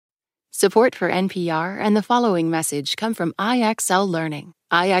Support for NPR and the following message come from IXL Learning.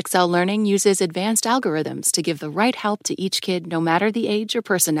 IXL Learning uses advanced algorithms to give the right help to each kid no matter the age or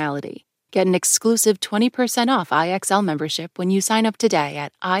personality. Get an exclusive 20% off IXL membership when you sign up today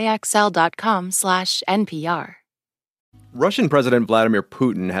at IXL.com/NPR. Russian President Vladimir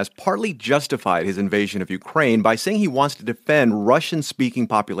Putin has partly justified his invasion of Ukraine by saying he wants to defend Russian-speaking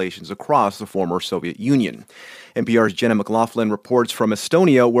populations across the former Soviet Union. NPR's Jenna McLaughlin reports from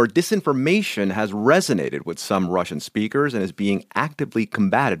Estonia, where disinformation has resonated with some Russian speakers and is being actively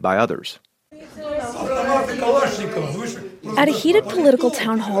combated by others. At a heated political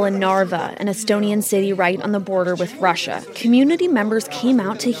town hall in Narva, an Estonian city right on the border with Russia, community members came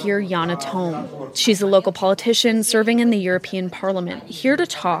out to hear Yana Toom. She's a local politician serving in the European Parliament, here to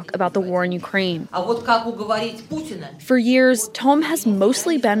talk about the war in Ukraine. For years, Toom has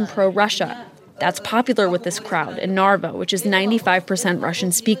mostly been pro-Russia. That's popular with this crowd in Narva, which is 95%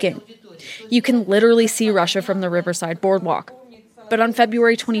 Russian-speaking. You can literally see Russia from the Riverside Boardwalk. But on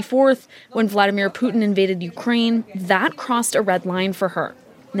February 24th, when Vladimir Putin invaded Ukraine, that crossed a red line for her.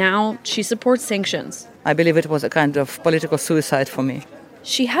 Now she supports sanctions. I believe it was a kind of political suicide for me.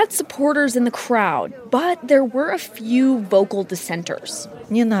 She had supporters in the crowd, but there were a few vocal dissenters.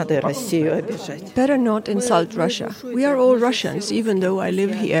 Better not insult Russia. We are all Russians, even though I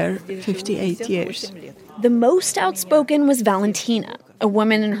live here 58 years. The most outspoken was Valentina, a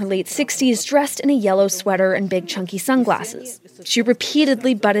woman in her late 60s dressed in a yellow sweater and big chunky sunglasses. She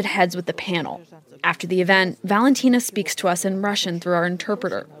repeatedly butted heads with the panel. After the event, Valentina speaks to us in Russian through our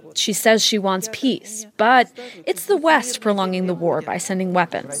interpreter. She says she wants peace, but it's the West prolonging the war by sending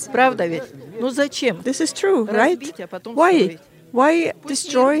weapons. This is true, right? Why? Why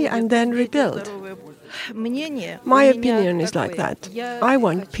destroy and then rebuild? My opinion is like that. I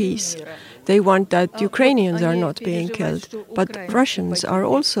want peace. They want that Ukrainians are not being killed, but Russians are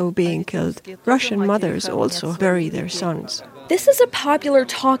also being killed. Russian mothers also bury their sons. This is a popular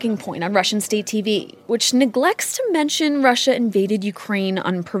talking point on Russian state TV, which neglects to mention Russia invaded Ukraine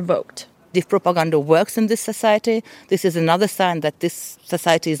unprovoked. If propaganda works in this society, this is another sign that this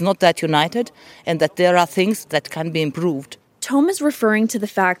society is not that united and that there are things that can be improved. Toom is referring to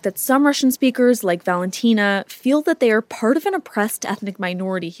the fact that some Russian speakers, like Valentina, feel that they are part of an oppressed ethnic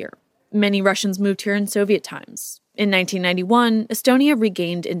minority here. Many Russians moved here in Soviet times. In 1991, Estonia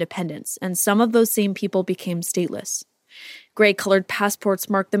regained independence, and some of those same people became stateless. Gray-colored passports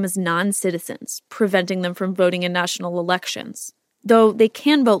mark them as non-citizens, preventing them from voting in national elections. Though they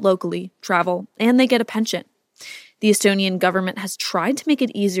can vote locally, travel, and they get a pension. The Estonian government has tried to make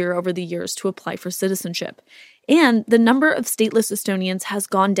it easier over the years to apply for citizenship, and the number of stateless Estonians has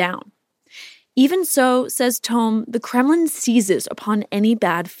gone down. Even so, says Toom, the Kremlin seizes upon any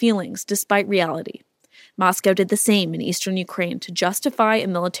bad feelings despite reality. Moscow did the same in eastern Ukraine to justify a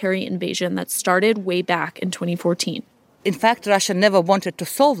military invasion that started way back in 2014. In fact, Russia never wanted to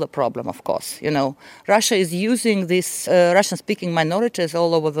solve the problem, of course. Russia is using these Russian-speaking minorities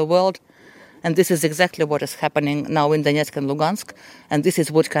all over the world, and this is exactly what is happening now in Donetsk and Lugansk, and this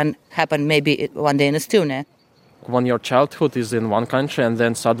is what can happen maybe one day in Estonia. When your childhood is in one country and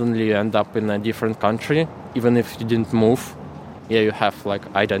then suddenly you end up in a different country, even if you didn't move, you have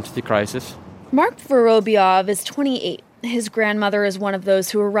identity crisis. Mark Vorobyov is 28. His grandmother is one of those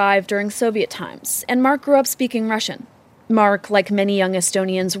who arrived during Soviet times, and Mark grew up speaking Russian. Mark, like many young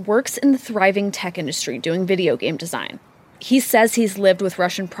Estonians, works in the thriving tech industry doing video game design. He says he's lived with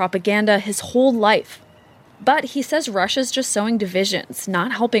Russian propaganda his whole life. But he says Russia's just sowing divisions,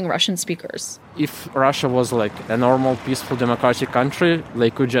 not helping Russian speakers. If Russia was a normal, peaceful, democratic country,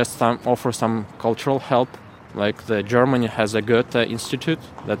 they could just offer some cultural help. Germany has a Goethe Institute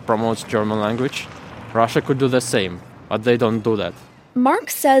that promotes German language. Russia could do the same, but they don't do that.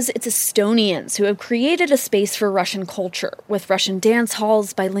 Mark says it's Estonians who have created a space for Russian culture, with Russian dance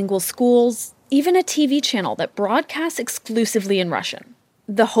halls, bilingual schools, even a TV channel that broadcasts exclusively in Russian.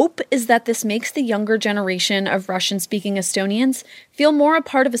 The hope is that this makes the younger generation of Russian-speaking Estonians feel more a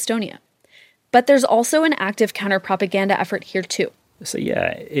part of Estonia. But there's also an active counter-propaganda effort here, too. So,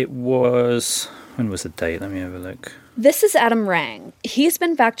 it was... When was the date? Let me have a look. This is Adam Rang. He's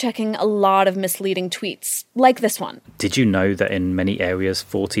been fact-checking a lot of misleading tweets, like this one. Did you know that in many areas,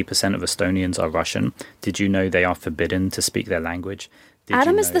 40% of Estonians are Russian? Did you know they are forbidden to speak their language?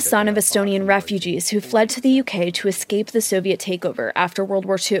 Adam is the son of Estonian refugees who fled to the UK to escape the Soviet takeover after World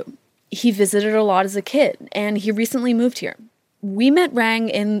War II. He visited a lot as a kid, and he recently moved here. We met Rang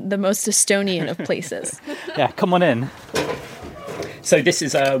in the most Estonian of places. Yeah, come on in. So this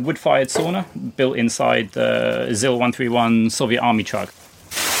is a wood-fired sauna built inside the ZIL-131 Soviet Army truck.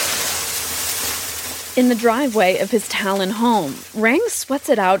 In the driveway of his Tallinn home, Rang sweats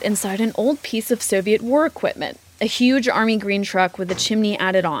it out inside an old piece of Soviet war equipment, a huge Army green truck with a chimney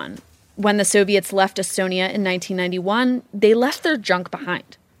added on. When the Soviets left Estonia in 1991, they left their junk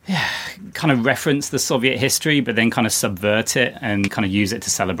behind. Yeah, kind of reference the Soviet history, but then kind of subvert it and kind of use it to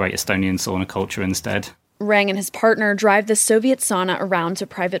celebrate Estonian sauna culture instead. Rang and his partner drive the Soviet sauna around to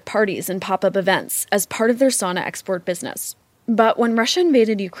private parties and pop-up events as part of their sauna export business. But when Russia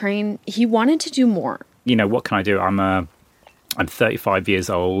invaded Ukraine, he wanted to do more. You know, what can I do? I'm 35 years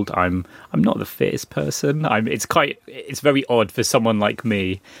old. I'm not the fittest person. It's very odd for someone like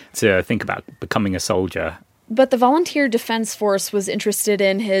me to think about becoming a soldier. But the Volunteer Defense Force was interested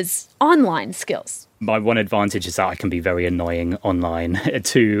in his online skills. My one advantage is that I can be very annoying online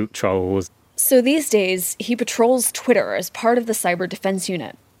to trolls. So these days, he patrols Twitter as part of the cyber defense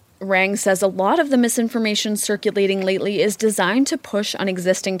unit. Rang says a lot of the misinformation circulating lately is designed to push on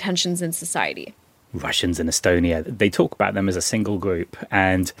existing tensions in society. Russians in Estonia, they talk about them as a single group,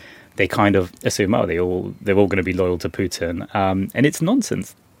 and they kind of assume, they're all going to be loyal to Putin. And it's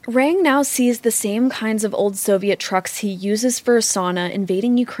nonsense. Rang now sees the same kinds of old Soviet trucks he uses for a sauna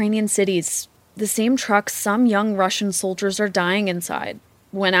invading Ukrainian cities. The same trucks some young Russian soldiers are dying inside.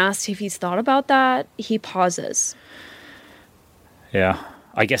 When asked if he's thought about that, he pauses. Yeah,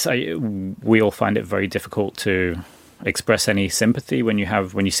 I guess we all find it very difficult to express any sympathy when you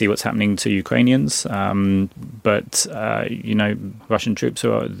see what's happening to Ukrainians. But Russian troops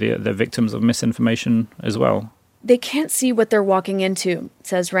are the victims of misinformation as well. They can't see what they're walking into,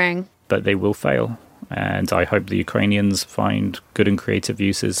 says Rang. But they will fail. And I hope the Ukrainians find good and creative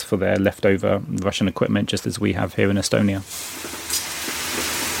uses for their leftover Russian equipment, just as we have here in Estonia.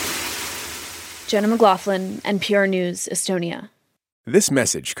 Jenna McLaughlin, NPR News, Estonia. This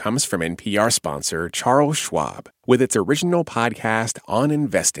message comes from NPR sponsor Charles Schwab with its original podcast on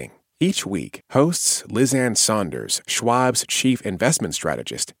investing. Each week, hosts Lizanne Saunders, Schwab's chief investment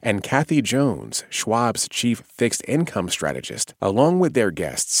strategist, and Kathy Jones, Schwab's chief fixed income strategist, along with their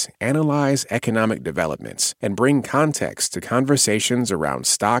guests, analyze economic developments and bring context to conversations around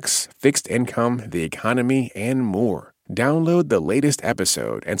stocks, fixed income, the economy, and more. Download the latest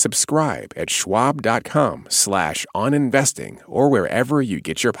episode and subscribe at schwab.com/oninvesting or wherever you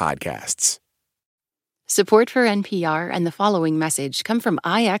get your podcasts. Support for NPR and the following message come from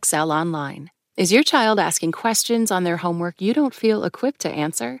IXL Online. Is your child asking questions on their homework you don't feel equipped to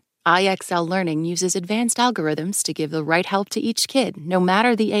answer? IXL Learning uses advanced algorithms to give the right help to each kid, no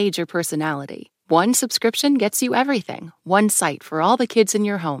matter the age or personality. One subscription gets you everything. One site for all the kids in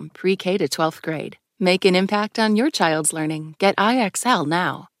your home, pre-K to 12th grade. Make an impact on your child's learning. Get IXL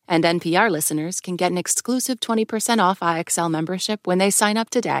now. And NPR listeners can get an exclusive 20% off IXL membership when they sign up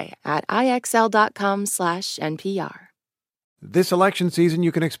today at IXL.com/NPR. This election season,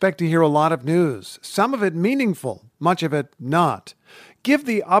 you can expect to hear a lot of news, some of it meaningful, much of it not. Give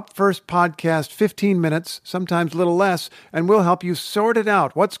the Up First podcast 15 minutes, sometimes a little less, and we'll help you sort it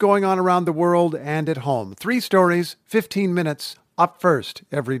out, what's going on around the world and at home. 3 stories, 15 minutes, Up First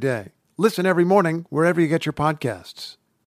every day. Listen every morning wherever you get your podcasts.